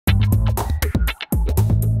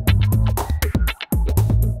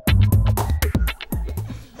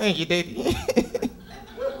Thank you, Daddy.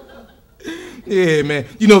 Yeah, man.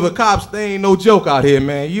 You know, the cops, they ain't no joke out here,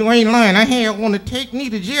 man. You ain't lying. I had one to take me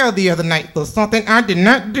to jail the other night for something I did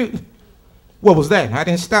not do. What was that? I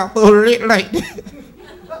didn't stop for a red light.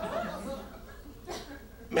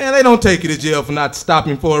 Man, they don't take you to jail for not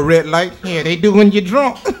stopping for a red light. Yeah, they do when you're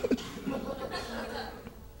drunk.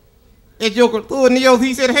 That joker threw in the oath.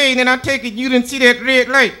 He said, hey, then I take it you didn't see that red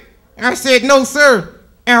light. I said, no, sir.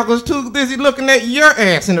 I was too busy looking at your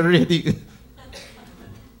ass in the rear.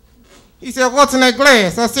 He said, what's in that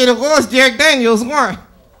glass? I said, it was Jack Daniels. Why?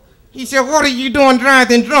 He said, what are you doing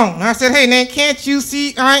driving drunk? I said, hey, man, can't you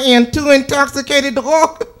see I am too intoxicated to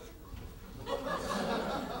walk?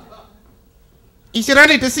 He said, I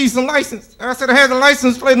need to see some license. I said, I have the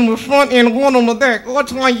license plate on the front and one on the back.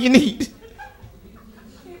 Which one you need?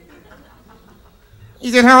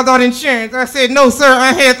 He said, how about insurance? I said, no, sir,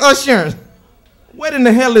 I had assurance. What in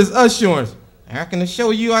the hell is assurance? I can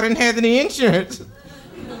assure you I didn't have any insurance.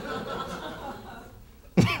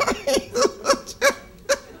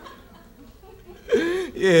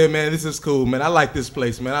 Yeah, man, this is cool, man. I like this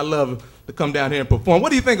place, man. I love to come down here and perform. What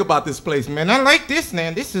do you think about this place, man? I like this,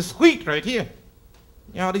 man. This is sweet right here.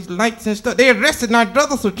 You know, all these lights and stuff. They arrested my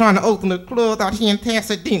brothers for trying to open a club out here in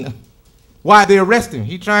Pasadena. Why they arrested him?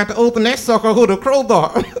 He tried to open that sucker with a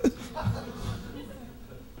crowbar.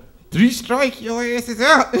 3 strikes, your ass is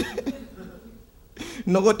out. You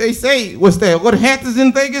know what they say? What's that? What happens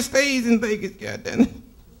in Vegas stays in Vegas, goddamn.